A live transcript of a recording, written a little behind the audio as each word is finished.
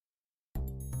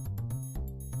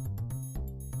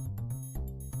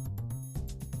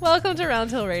Welcome to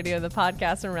Round Hill Radio, the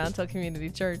podcast from Round Hill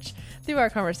Community Church. Through our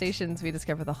conversations, we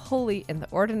discover the holy and the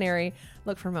ordinary,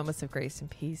 look for moments of grace and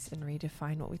peace, and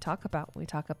redefine what we talk about when we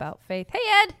talk about faith. Hey,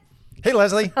 Ed. Hey,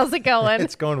 Leslie. How's it going?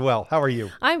 It's going well. How are you?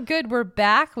 I'm good. We're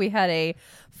back. We had a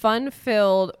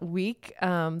fun-filled week.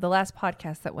 The last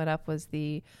podcast that went up was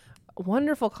the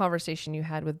wonderful conversation you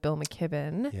had with Bill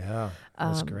McKibben. Yeah, that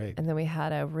was great. And then we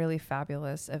had a really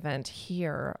fabulous event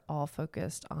here, all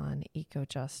focused on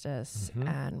eco-justice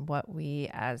and what we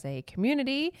as a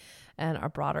community and our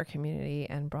broader community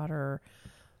and broader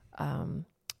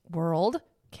world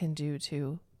can do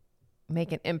to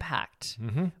make an impact,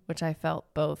 which I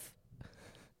felt both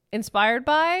inspired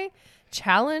by,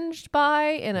 challenged by,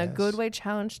 in a good way,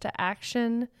 challenged to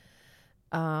action.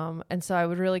 And so I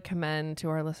would really commend to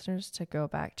our listeners to go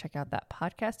back, check out that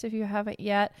podcast if you haven't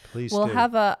yet. Please We'll do.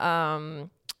 have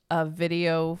a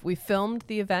video. We filmed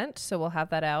the event, so we'll have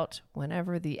that out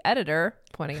whenever the editor,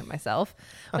 pointing at myself,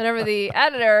 whenever the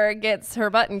editor gets her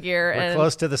button gear. We're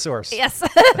close to the source. Yes,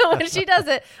 when she does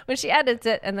it, when she edits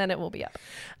it, and then it will be up.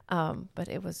 But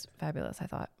it was fabulous, I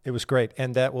thought. It was great.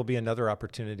 And that will be another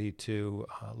opportunity to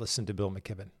listen to Bill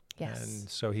McKibben. Yes. And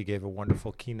so he gave a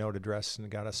wonderful keynote address and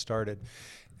got us started.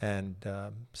 And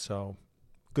so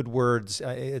good words.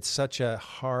 It's such a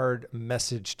hard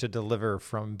message to deliver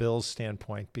from Bill's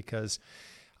standpoint because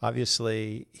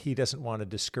obviously he doesn't want to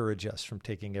discourage us from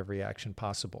taking every action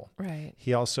possible. Right.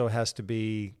 He also has to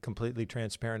be completely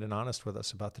transparent and honest with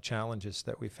us about the challenges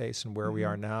that we face and where we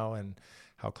are now and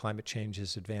how climate change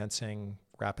is advancing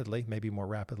rapidly, maybe more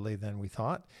rapidly than we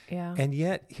thought. Yeah. And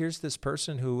yet here's this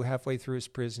person who halfway through his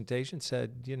presentation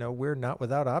said, you know, we're not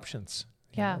without options.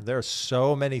 You know, there are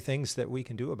so many things that we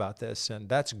can do about this. And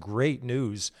that's great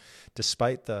news,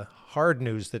 despite the hard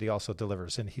news that he also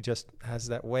delivers. And he just has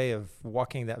that way of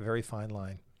walking that very fine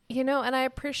line. You know, and I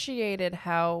appreciated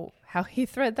how he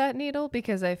thread that needle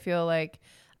because I feel like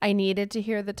I needed to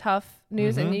hear the tough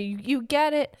news. And you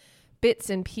get it bits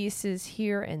and pieces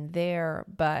here and there,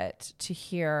 but to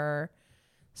hear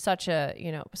such a,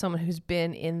 you know, someone who's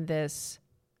been in this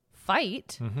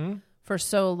fight for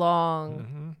so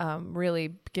long,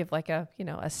 really give like a, you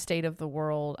know, a state of the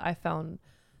world. I found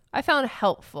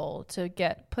helpful to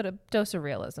put a dose of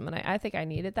realism. And I think I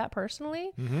needed that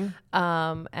personally.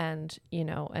 And, you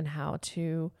know, and how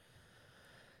to,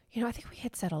 you know, I think we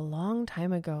had said a long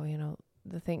time ago, you know,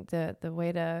 the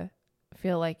way to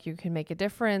feel like you can make a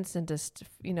difference and just,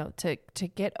 you know, to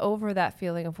get over that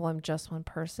feeling of, well, I'm just one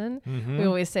person. We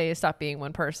always say stop being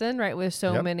one person, right? With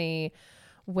so many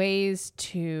ways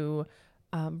to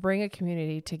bring a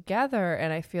community together.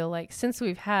 And I feel like since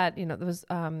we've had, you know, there was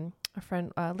our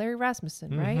friend Larry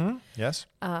Rasmussen, right? Yes.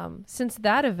 Since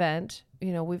that event,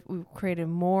 you know, we've created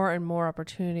more and more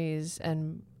opportunities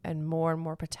and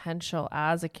more potential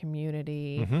as a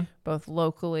community, both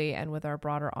locally and with our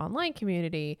broader online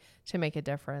community to make a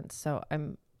difference. So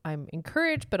I'm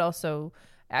encouraged, but also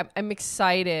I'm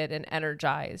excited and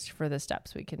energized for the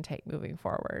steps we can take moving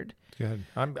forward. Good.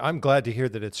 I'm glad to hear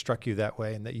that it struck you that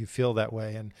way and that you feel that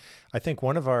way. And I think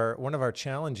one of our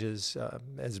challenges,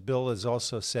 as Bill has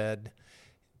also said,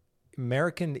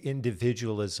 American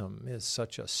individualism is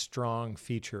such a strong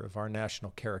feature of our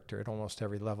national character at almost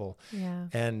every level. Yeah.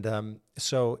 And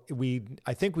so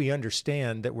I think we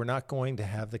understand that we're not going to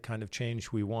have the kind of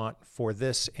change we want for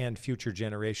this and future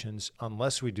generations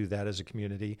unless we do that as a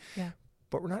community. Yeah.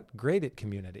 But we're not great at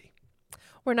community.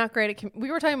 We're not great at we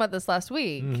were talking about this last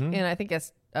week, and I think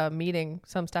it's a meeting,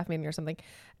 some staff meeting or something,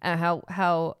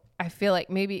 how I feel like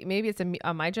maybe it's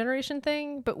a my generation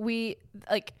thing, but we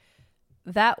like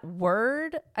that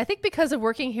word, I think because of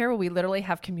working here, we literally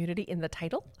have community in the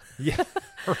title. Yeah,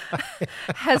 right.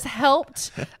 Has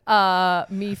helped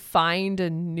me find a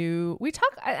new.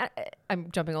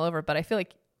 I'm jumping all over, but I feel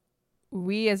like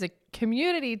we as a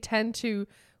community tend to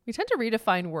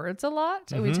redefine words a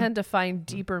lot, and we tend to find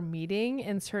deeper meaning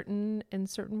in certain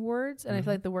words. And I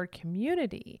feel like the word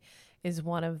community is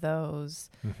one of those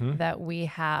that we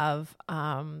have.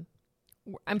 I'm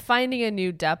finding a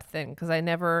new depth in because I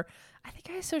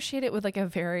think I associate it with like a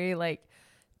very like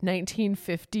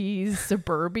 1950s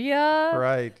suburbia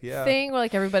thing where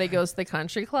like everybody goes to the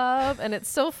country club, and it's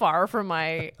so far from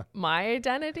my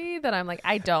identity that I'm like,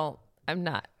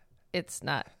 it's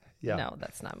not. Yeah. No,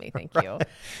 that's not me. Thank you.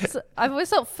 So I've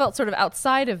always felt sort of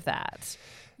outside of that,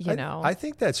 you know. I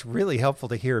think that's really helpful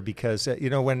to hear because,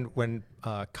 you know, when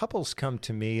couples come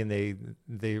to me and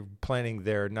they're planning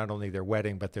not only their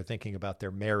wedding, but they're thinking about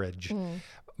their marriage,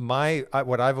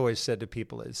 what I've always said to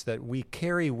people is that we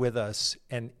carry with us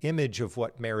an image of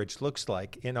what marriage looks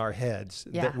like in our heads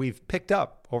that we've picked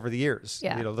up over the years.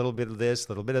 Yeah. A little bit of this, a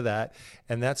little bit of that,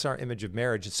 and that's our image of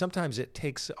marriage. And sometimes it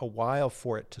takes a while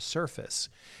for it to surface.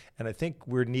 And I think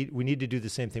we need to do the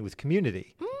same thing with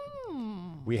community.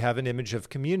 We have an image of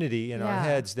community in our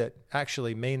heads that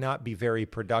actually may not be very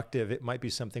productive. It might be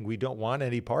something we don't want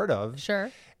any part of. Sure.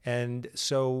 And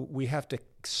so we have to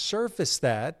surface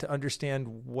that to understand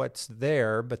what's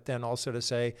there, but then also to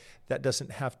say that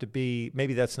doesn't have to be,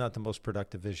 maybe that's not the most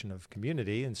productive vision of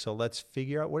community. And so let's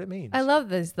figure out what it means. I love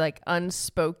this like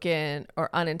unspoken or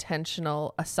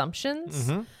unintentional assumptions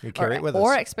You carry it with us.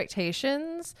 Or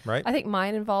expectations. Right. I think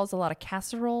mine involves a lot of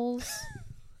casseroles.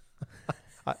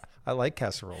 I like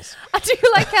casseroles. Do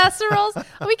you like casseroles?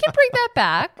 We can bring that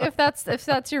back if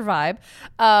that's your vibe.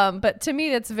 But to me,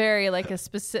 that's very like a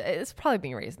specific. It's probably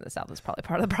being raised in the South is probably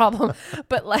part of the problem.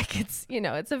 But like it's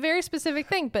it's a very specific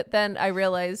thing. But then I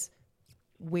realize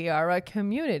we are a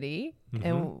community,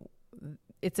 and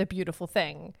it's a beautiful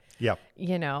thing. Yeah.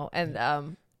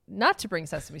 And not to bring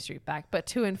Sesame Street back, but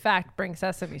to in fact bring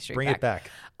Sesame Street Bring it back.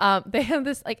 They have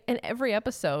this like in every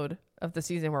episode of the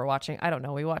season we're watching. I don't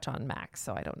know. We watch on Max,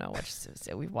 so I don't know which.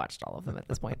 We've watched all of them at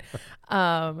this point.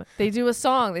 They do a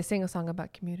song. They sing a song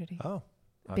about community. Oh,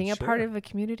 being a part of a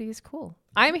community is cool.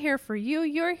 I'm here for you.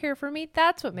 You're here for me.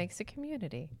 That's what makes a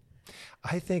community.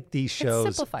 I think these shows,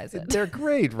 it simplifies it. They're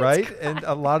great, right? And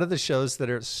a lot of the shows that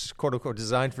are quote unquote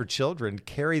designed for children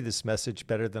carry this message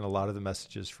better than a lot of the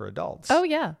messages for adults. Oh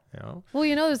yeah. Well,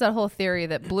 there's that whole theory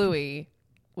that Bluey,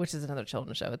 which is another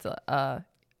children's show. It's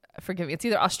forgive me, it's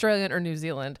either Australian or New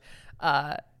Zealand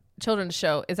children's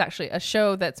show is actually a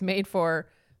show that's made for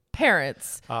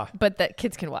parents, but that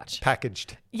kids can watch.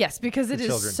 Packaged. Yes, because it is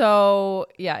children.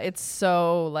 it's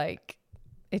so like,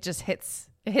 it just hits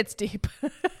deep.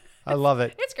 I love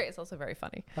it. It's great. It's also very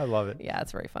funny. I love it. Yeah,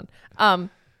 it's very fun.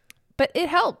 But it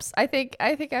helps. I think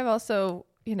I've also,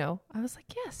 I was like,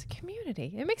 yes,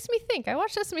 community. It makes me think. I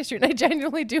watch Sesame Street and I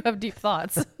genuinely do have deep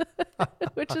thoughts,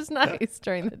 which is nice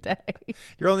during the day.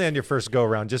 You're only on your first go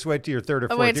around. Just wait till your third or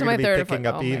fourth. Wait You're till going my to be third picking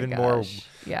up even more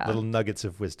little nuggets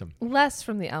of wisdom. Less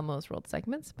from the Elmo's World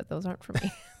segments, but those aren't for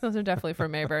me. Those are definitely for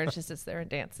Mayburn. She sits there and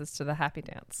dances to the happy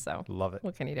dance. So love it.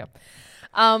 What can you do?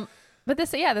 But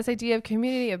this idea of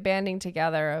community, of banding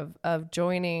together, of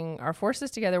joining our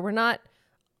forces together, we're not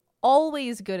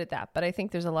always good at that, but I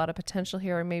think there's a lot of potential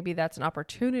here, and maybe that's an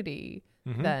opportunity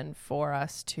then for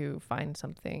us to find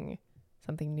something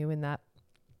new in that.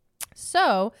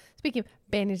 So speaking of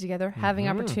banding together, having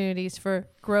opportunities for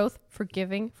growth, for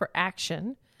giving, for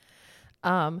action,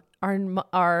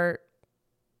 our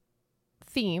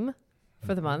theme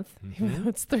for the month, even though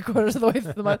it's 3/4 of the way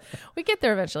through the month, we get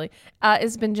there eventually,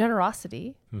 has been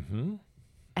generosity.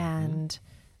 And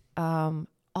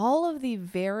all of the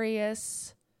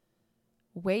various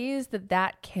ways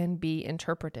that can be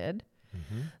interpreted.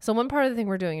 So one part of the thing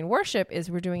we're doing in worship is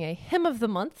we're doing a hymn of the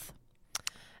month.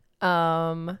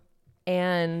 And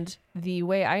the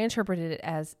way I interpreted it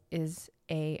as is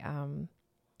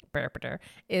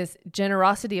is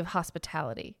generosity of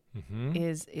hospitality.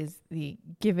 Is the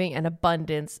giving and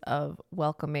abundance of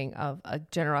welcoming, of a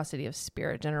generosity of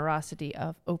spirit, generosity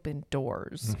of open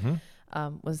doors,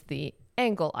 was the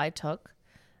angle I took.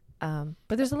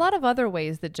 But there's a lot of other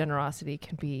ways that generosity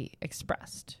can be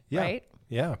expressed, right?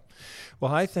 Yeah.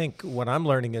 Well, I think what I'm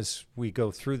learning as we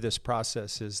go through this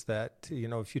process is that,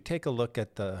 if you take a look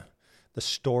at the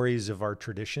stories of our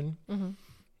tradition,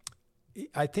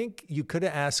 I think you could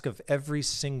ask of every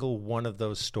single one of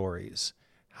those stories,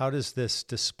 how does this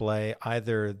display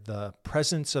either the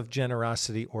presence of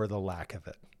generosity or the lack of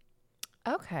it?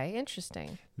 Okay,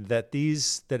 interesting. That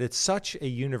it's such a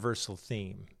universal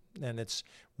theme, and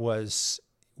was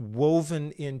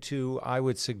woven into, I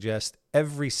would suggest,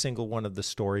 every single one of the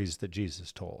stories that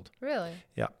Jesus told. Really?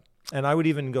 Yeah. And I would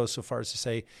even go so far as to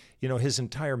say, his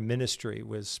entire ministry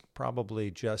was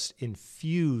probably just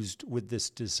infused with this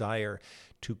desire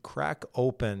to crack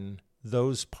open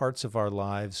those parts of our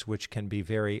lives which can be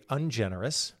very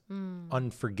ungenerous,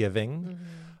 unforgiving,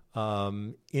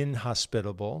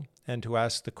 inhospitable, and to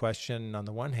ask the question, on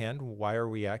the one hand, why are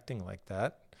we acting like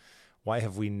that? Why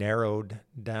have we narrowed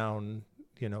down,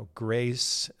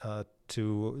 grace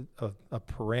to a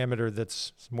parameter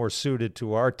that's more suited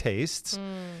to our tastes?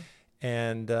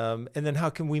 And then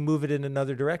how can we move it in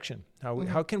another direction?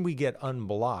 How can we get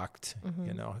unblocked?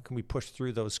 How can we push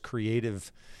through those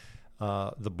creative,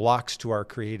 the blocks to our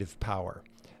creative power?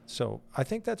 So I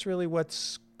think that's really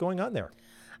what's going on there.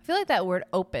 I feel like that word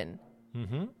open,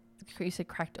 you said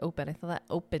cracked open. I feel that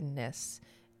openness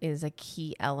is a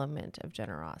key element of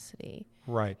generosity.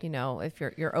 Right. You know, if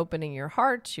you're opening your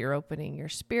heart, you're opening your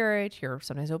spirit, you're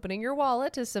sometimes opening your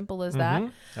wallet, as simple as that.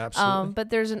 Absolutely. But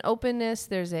there's an openness,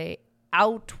 there's an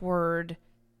outward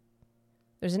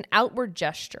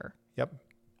gesture. Yep.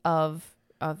 Of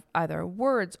either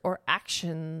words or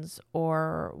actions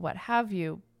or what have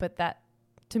you. But that,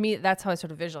 to me, that's how I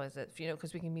sort of visualize it, you know,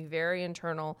 because we can be very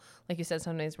internal. Like you said,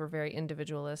 sometimes we're very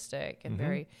individualistic and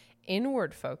very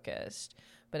inward focused.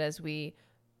 But as we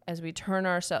turn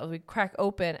ourselves, we crack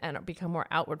open and become more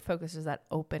outward focused, is that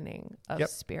opening of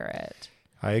spirit.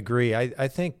 I agree. I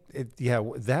think,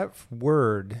 that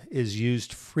word is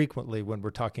used frequently when we're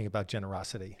talking about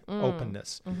generosity,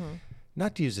 openness.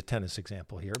 Not to use a tennis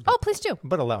example here. But, please do.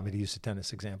 But allow me to use a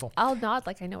tennis example. I'll nod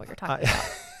like I know what you're talking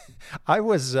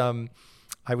about.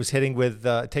 I was hitting with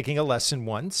taking a lesson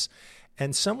once,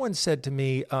 and someone said to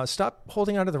me, "Stop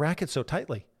holding onto the racket so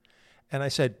tightly." And I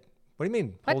said, "What do you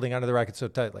mean holding onto the racket so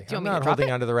tightly? I'm not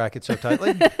holding onto the racket so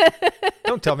tightly.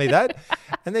 Don't tell me that."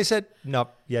 And they said, "No,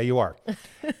 yeah, you are."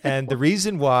 And the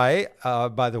reason why,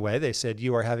 by the way, they said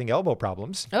you are having elbow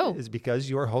problems is because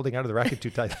you are holding onto the racket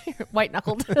too tightly. White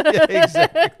knuckled. Yeah,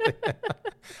 exactly.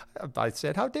 I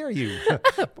said, "How dare you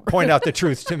point out the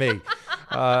truth to me?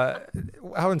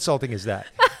 How insulting is that?"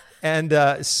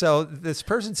 And so this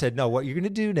person said, "No, what you're going to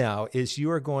do now is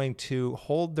you are going to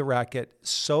hold the racket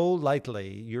so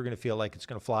lightly, you're going to feel like it's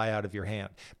going to fly out of your hand.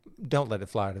 Don't let it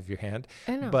fly out of your hand,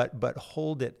 but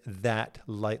hold it that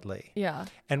lightly." Yeah.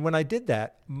 And when I did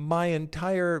that,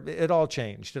 it all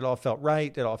changed. It all felt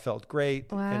right. It all felt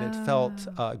great. Wow. And it felt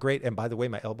great. And by the way,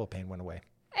 my elbow pain went away.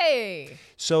 Hey.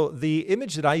 So the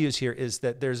image that I use here is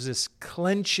that there's this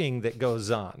clenching that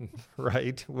goes on,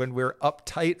 right? When we're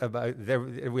uptight about,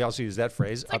 we also use that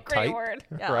phrase, it's uptight. A great word.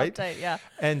 Yeah, right? Uptight, yeah.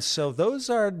 And so those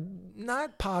are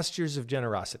not postures of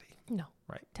generosity. No.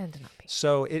 Right. Tend to not be.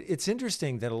 So it's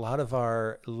interesting that a lot of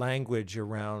our language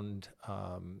around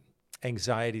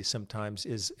anxiety sometimes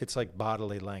it's like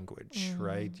bodily language,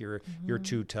 right? You're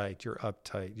too tight, you're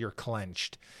uptight, you're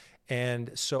clenched.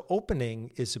 And so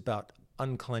opening is about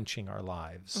unclenching our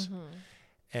lives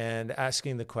and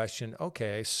asking the question,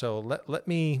 okay, so let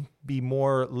me be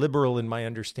more liberal in my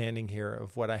understanding here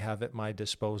of what I have at my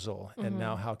disposal. And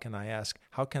now how can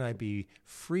I be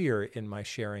freer in my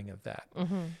sharing of that?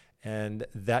 And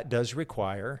that does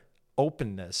require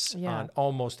openness on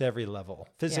almost every level,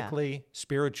 physically,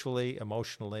 spiritually,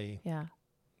 emotionally,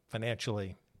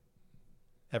 financially,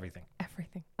 everything.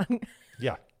 Everything.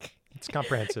 Yeah. It's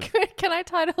comprehensive. Can I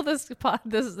title this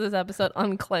episode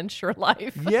 "Unclench Your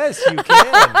Life"? Yes, you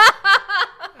can.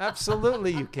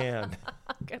 Absolutely, you can.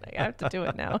 I have to do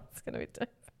it now.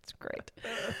 It's great.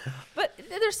 But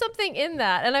there's something in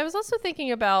that, and I was also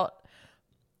thinking about,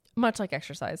 much like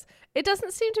exercise, it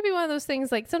doesn't seem to be one of those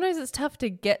things. Like sometimes it's tough to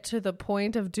get to the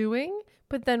point of doing,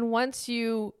 but then once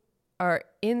you are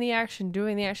in the action,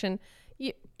 doing the action,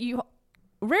 you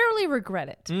rarely regret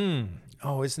it.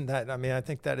 Oh, isn't that? I mean, I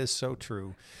think that is so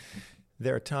true.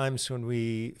 There are times when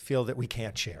we feel that we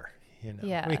can't share.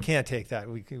 We can't take that.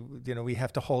 We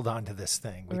have to hold on to this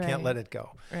thing. We can't let it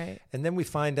go. Right. And then we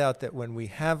find out that when we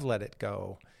have let it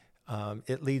go,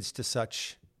 it leads to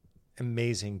such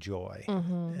amazing joy.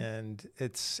 And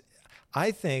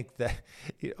I think that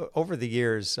over the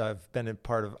years I've been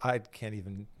I can't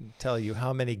even tell you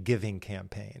how many giving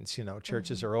campaigns,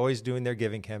 churches are always doing their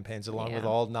giving campaigns along with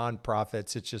all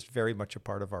nonprofits. It's just very much a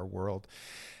part of our world.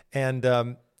 And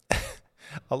a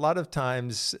lot of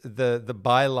times the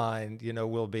byline,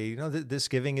 will be, this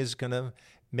giving is going to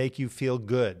make you feel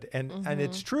good. And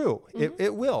it's true.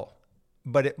 It will,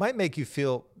 but it might make you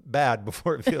feel bad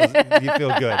before you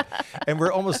feel good. And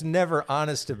we're almost never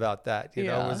honest about that.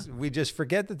 We just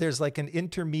forget that there's like an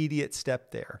intermediate step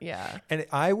there. Yeah. And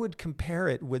I would compare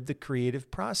it with the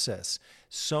creative process.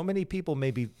 So many people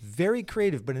may be very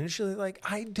creative, but initially like,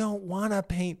 I don't want to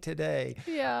paint today.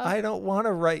 Yeah. I don't want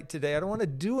to write today. I don't want to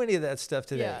do any of that stuff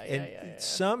today.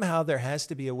 Somehow there has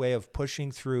to be a way of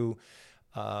pushing through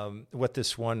what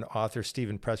this one author,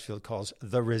 Stephen Pressfield, calls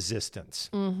the resistance.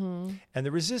 And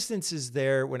the resistance is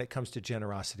there when it comes to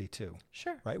generosity too.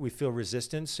 Sure. Right? We feel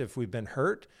resistance if we've been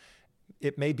hurt.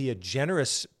 It may be a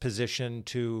generous position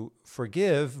to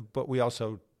forgive, but we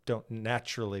also don't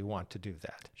naturally want to do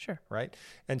that. Sure. Right?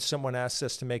 And someone asks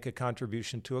us to make a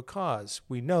contribution to a cause.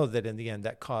 We know that in the end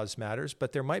that cause matters,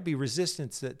 but there might be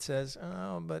resistance that says,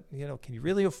 oh, but can you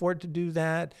really afford to do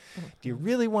that? Do you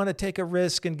really want to take a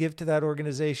risk and give to that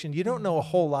organization? You don't know a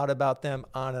whole lot about them,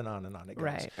 on and on and on it goes.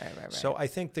 Right. So I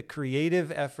think the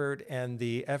creative effort and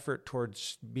the effort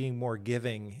towards being more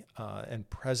giving and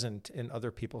present in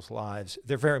other people's lives,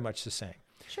 they're very much the same.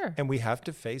 Sure. And we have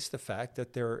to face the fact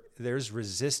that there's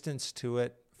resistance to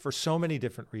it for so many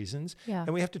different reasons. Yeah.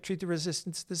 And we have to treat the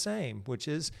resistance the same, which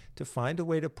is to find a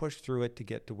way to push through it to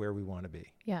get to where we want to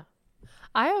be. Yeah.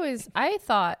 I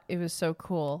thought it was so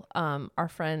cool. Our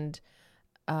friend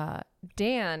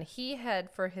Dan, he had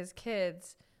for his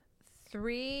kids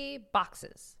 3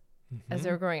 boxes as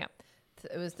they were growing up.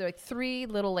 It was like 3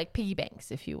 little like piggy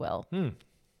banks, if you will.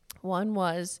 One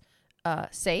was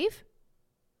save,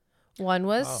 one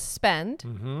was spend,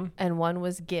 and one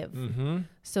was give.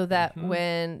 So that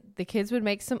when the kids would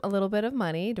make a little bit of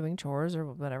money doing chores or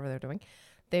whatever they're doing,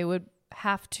 they would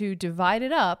have to divide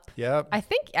it up. Yep. I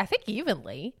think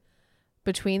evenly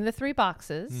between the 3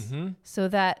 boxes, so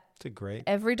that It's a great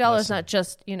every dollar is lesson. not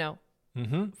just,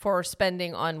 for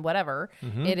spending on whatever.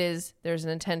 It is, there's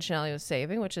an intentionality of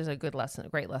saving, which is a great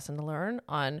lesson to learn,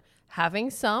 on having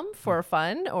some for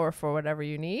fun or for whatever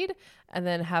you need, and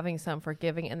then having some for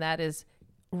giving. And that is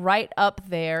right up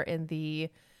there in the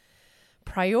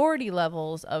priority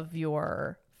levels of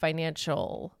your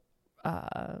financial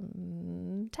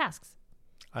tasks.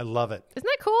 I love it. Isn't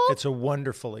that cool? It's a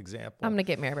wonderful example. I'm going to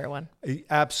get Mary Bear one.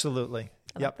 Absolutely.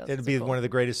 like those. It'd be one of the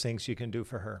greatest things you can do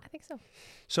for her. I think so.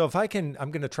 So if I can,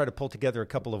 I'm going to try to pull together a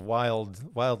couple of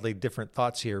wildly different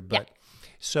thoughts here. But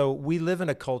so we live in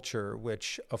a culture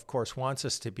which, of course, wants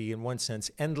us to be, in one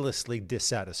sense, endlessly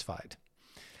dissatisfied.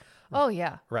 Oh,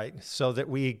 yeah. Right. So that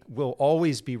we will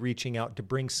always be reaching out to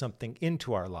bring something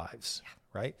into our lives. Yeah.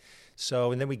 Right.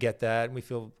 So, and then we get that and we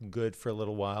feel good for a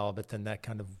little while, but then that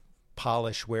kind of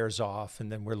polish wears off,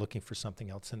 and then we're looking for something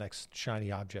else, the next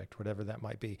shiny object, whatever that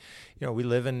might be. You know, we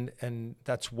live in, and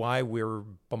that's why we're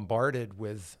bombarded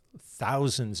with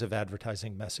thousands of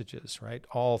advertising messages, right,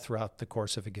 all throughout the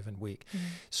course of a given week. Mm-hmm.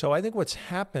 So I think what's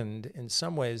happened in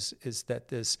some ways is that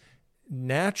this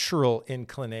natural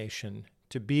inclination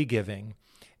to be giving,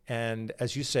 and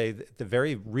as you say, the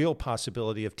very real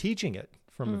possibility of teaching it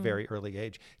from a very early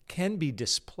age, can be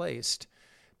displaced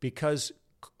because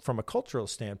from a cultural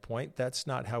standpoint, that's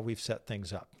not how we've set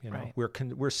things up. You know, right.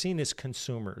 We're seen as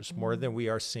consumers more than we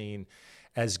are seen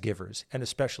as givers, and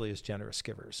especially as generous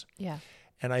givers. Yeah.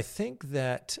 And I think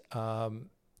that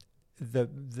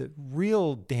the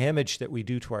real damage that we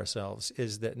do to ourselves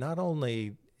is that not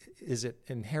only is it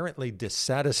inherently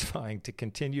dissatisfying to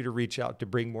continue to reach out to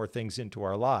bring more things into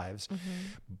our lives,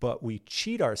 but we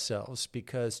cheat ourselves,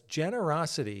 because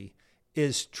generosity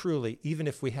is truly, even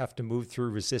if we have to move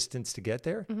through resistance to get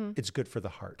there, it's good for the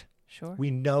heart. Sure.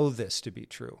 We know this to be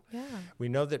true. Yeah. We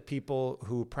know that people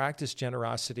who practice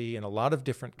generosity in a lot of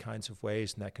different kinds of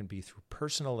ways, and that can be through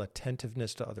personal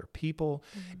attentiveness to other people,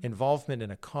 involvement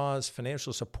in a cause,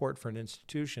 financial support for an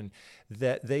institution,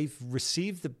 that they've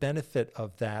received the benefit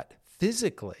of that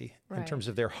physically in terms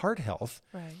of their heart health.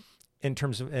 Right. In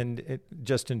terms of, and it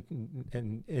just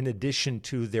in addition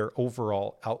to their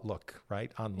overall outlook,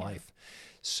 right, on life.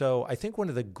 So I think one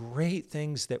of the great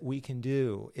things that we can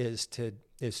do is to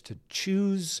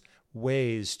choose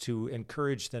ways to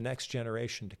encourage the next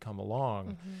generation to come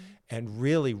along and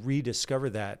really rediscover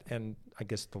that. And I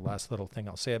guess the last little thing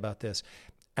I'll say about this,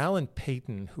 Alan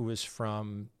Paton, who is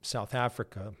from South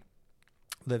Africa,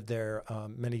 lived there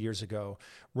many years ago,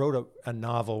 wrote a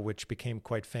novel which became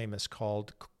quite famous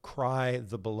called Cry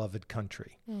the Beloved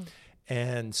Country.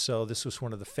 And so this was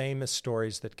one of the famous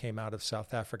stories that came out of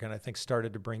South Africa, and I think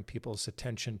started to bring people's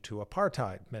attention to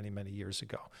apartheid many, many years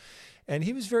ago. And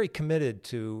he was very committed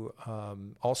to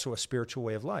also a spiritual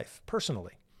way of life,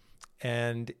 personally.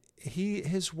 And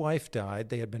his wife died.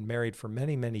 They had been married for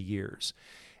many, many years.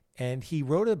 And he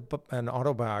wrote an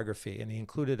autobiography, and he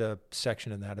included a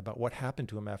section in that about what happened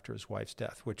to him after his wife's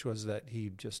death, which was that he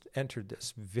just entered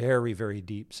this very, very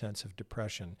deep sense of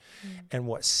depression. And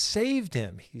what saved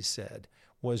him, he said,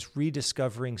 was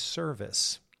rediscovering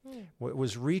service. It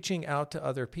was reaching out to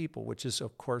other people, which is,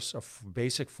 of course, a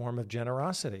basic form of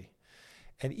generosity.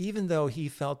 And even though he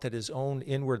felt that his own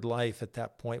inward life at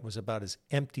that point was about as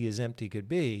empty could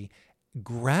be,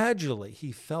 gradually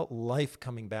he felt life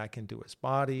coming back into his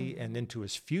body and into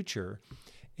his future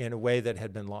in a way that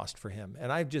had been lost for him.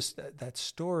 And that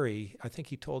story, I think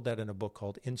he told that in a book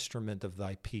called Instrument of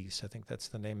Thy Peace. I think that's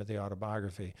the name of the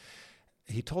autobiography.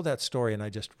 He told that story, and I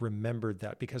just remembered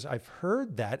that because I've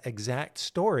heard that exact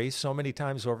story so many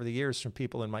times over the years from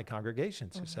people in my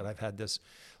congregations who said, I've had this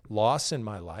loss in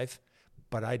my life,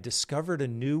 but I discovered a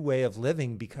new way of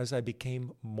living because I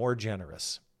became more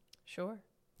generous. Sure.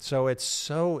 So it's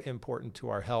so important to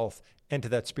our health and to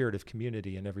that spirit of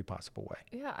community in every possible way.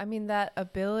 Yeah, I mean, that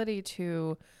ability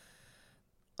to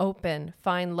find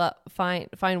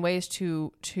ways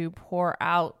to pour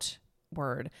out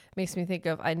word makes me think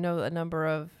of, I know a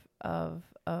number of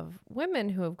women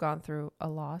who have gone through a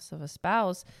loss of a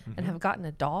spouse and have gotten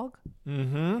a dog.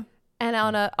 Mm-hmm. And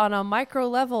on a micro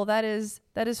level, that is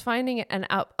finding an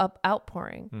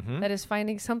outpouring. That is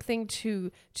finding something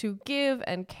to give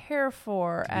and care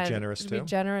for, and be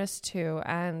generous to,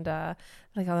 and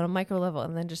like on a micro level,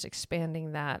 and then just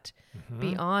expanding that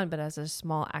beyond. But as a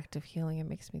small act of healing, it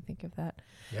makes me think of that.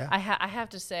 Yeah, I have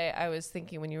to say, I was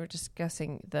thinking when you were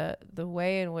discussing the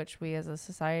way in which we as a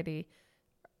society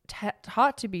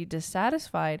taught to be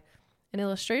dissatisfied. An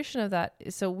illustration of that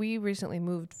is, so we recently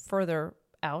moved further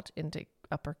out into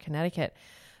upper Connecticut,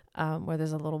 where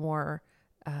there's a little more,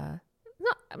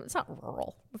 it's not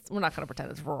rural. We're not going to pretend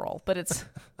it's rural, but it's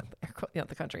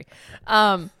the country.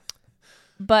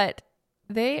 But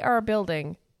they are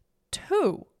building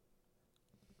 2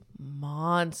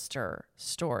 monster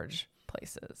storage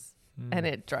places, and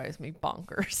it drives me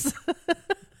bonkers.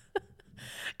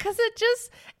 Cause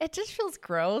it just feels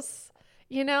gross.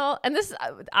 And this,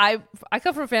 I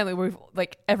come from a family where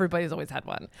everybody's always had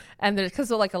one, and there's because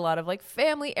of a lot of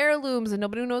family heirlooms, and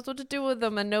nobody knows what to do with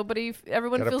them, and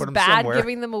everyone feels bad somewhere.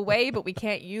 Giving them away, but we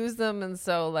can't use them, and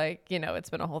so it's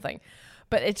been a whole thing,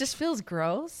 but it just feels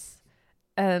gross.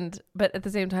 But at the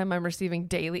same time, I'm receiving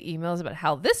daily emails about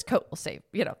how this coat will save,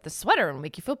 this sweater will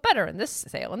make you feel better, and this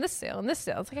sale, and this sale, and this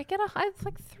sale. It's I have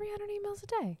 300 emails a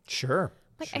day. Sure.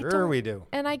 Sure we do.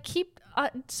 And I keep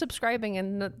subscribing,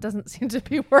 and it doesn't seem to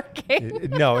be working.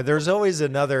 No, there's always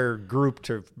another group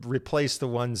to replace the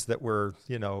ones that were,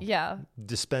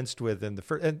 dispensed with in the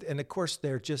first. And of course,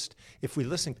 they're just, if we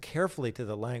listen carefully to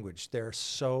the language, they're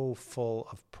so full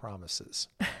of promises.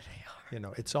 They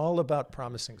are. It's all about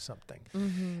promising something.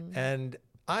 Mm-hmm. And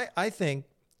I think,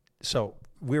 so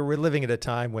we're living at a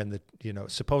time when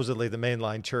supposedly the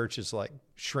mainline church is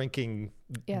shrinking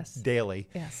daily.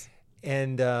 Yes.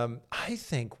 And I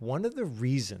think one of the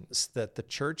reasons that the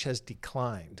church has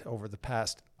declined over the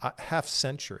past half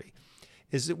century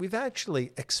is that we've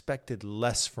actually expected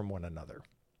less from one another.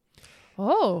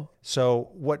 Oh. So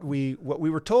what we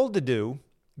were told to do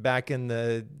back in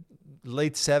the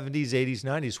late 70s, 80s,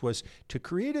 90s was to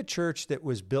create a church that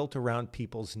was built around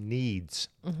people's needs.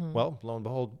 Mm-hmm. Well, lo and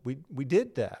behold, we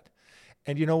did that.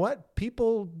 And you know what?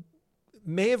 People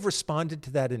may have responded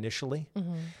to that initially,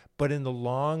 but in the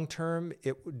long term,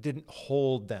 it didn't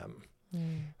hold them.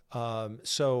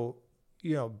 So,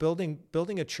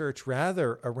 building a church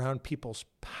rather around people's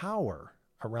power,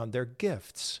 around their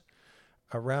gifts,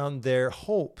 around their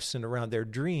hopes, and around their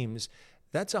dreams,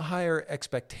 that's a higher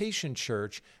expectation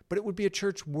church, but it would be a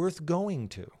church worth going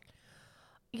to.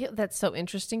 Yeah, that's so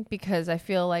interesting, because I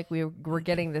feel like we're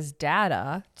getting this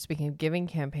data, speaking of giving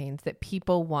campaigns, that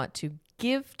people want to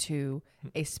give to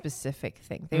a specific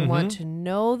thing. They want to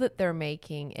know that they're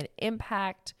making an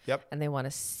impact, and they want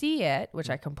to see it, which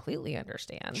I completely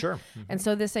understand. Sure. And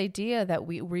so this idea that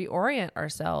we reorient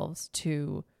ourselves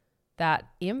to that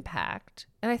impact,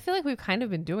 and I feel like we've kind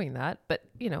of been doing that, but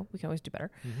we can always do better.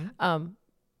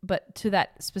 But to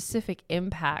that specific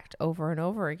impact over and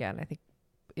over again, I think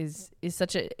is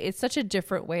such a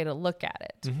different way to look at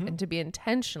it, and to be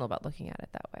intentional about looking at it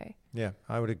that way. Yeah,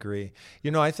 I would agree.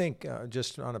 I think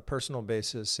just on a personal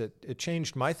basis, it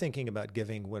changed my thinking about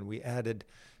giving when we added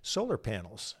solar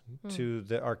panels to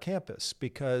our campus,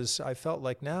 because I felt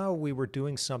like now we were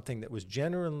doing something that was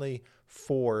genuinely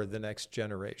for the next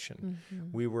generation.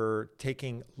 We were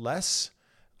taking less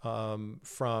from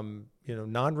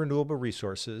non-renewable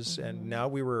resources, and now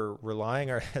we were relying,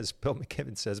 as Bill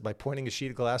McKibben says, by pointing a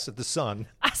sheet of glass at the sun.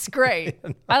 That's great.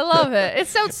 I love it. It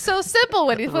sounds so simple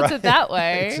when he puts it that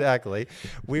way. Exactly.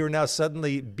 We were now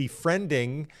suddenly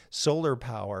befriending solar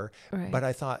power, but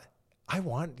I thought, I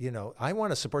want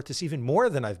to support this even more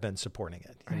than I've been supporting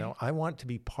it. I want to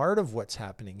be part of what's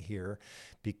happening here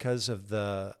because of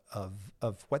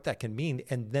of what that can mean.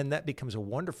 And then that becomes a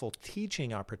wonderful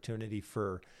teaching opportunity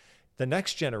for the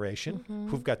next generation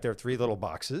who've got their 3 little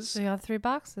boxes. They got 3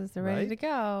 boxes. They're ready to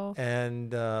go.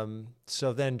 And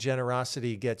so then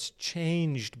generosity gets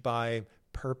changed by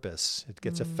purpose. It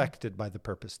gets affected by the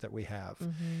purpose that we have.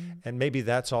 And maybe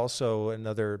that's also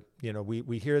another,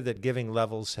 we hear that giving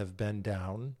levels have been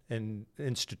down and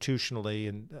institutionally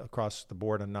and across the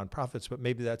board on nonprofits, but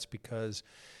maybe that's because,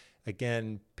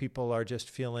 again, people are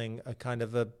just feeling a kind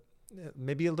of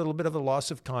maybe a little bit of a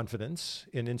loss of confidence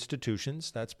in institutions.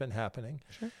 That's been happening.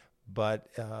 Sure. But,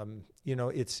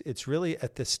 it's really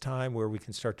at this time where we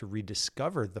can start to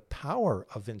rediscover the power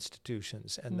of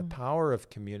institutions and the power of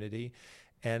community.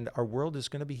 And our world is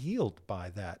going to be healed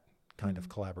by that kind of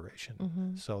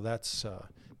collaboration. So that's,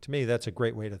 to me, that's a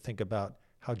great way to think about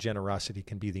how generosity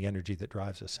can be the energy that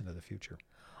drives us into the future.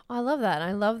 I love that. And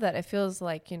I love that it feels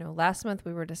like, last month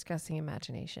we were discussing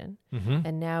imagination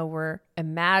and now we're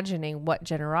imagining what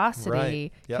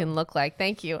generosity can look like.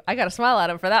 Thank you. I got a smile at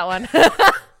him for that one.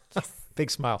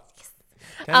 Big smile.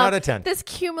 10 out of 10. This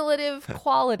cumulative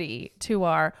quality to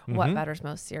our What Matters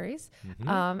Most series.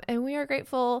 And we are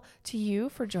grateful to you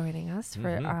for joining us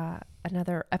for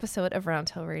another episode of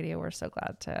Roundtail Radio. We're so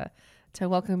glad to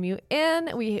welcome you in.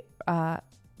 We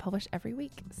publish every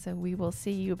week, so we will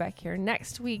see you back here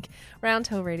next week.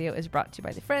 Roundtail Radio is brought to you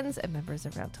by the friends and members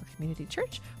of Roundtail Community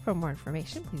Church. For more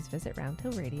information, please visit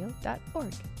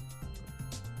roundtailradio.org.